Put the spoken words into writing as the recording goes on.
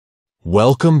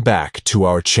Welcome back to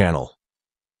our channel.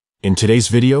 In today's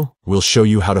video, we'll show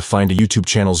you how to find a YouTube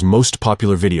channel's most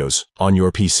popular videos on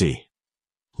your PC.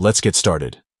 Let's get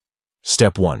started.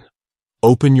 Step 1.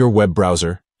 Open your web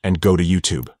browser and go to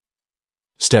YouTube.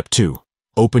 Step 2.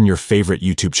 Open your favorite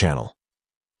YouTube channel.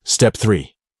 Step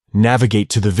 3. Navigate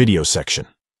to the video section.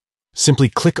 Simply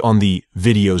click on the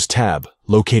Videos tab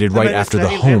located right after the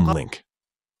Home link.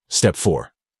 Step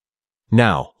 4.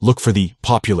 Now, look for the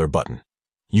Popular button.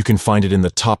 You can find it in the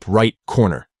top right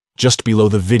corner, just below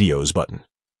the Videos button.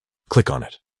 Click on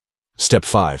it. Step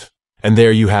 5. And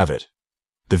there you have it.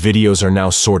 The videos are now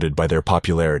sorted by their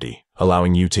popularity,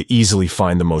 allowing you to easily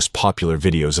find the most popular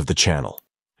videos of the channel.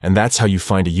 And that's how you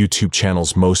find a YouTube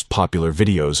channel's most popular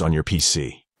videos on your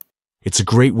PC. It's a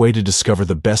great way to discover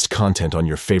the best content on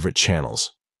your favorite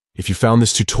channels. If you found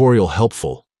this tutorial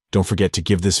helpful, don't forget to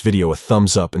give this video a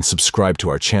thumbs up and subscribe to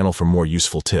our channel for more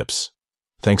useful tips.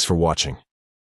 Thanks for watching.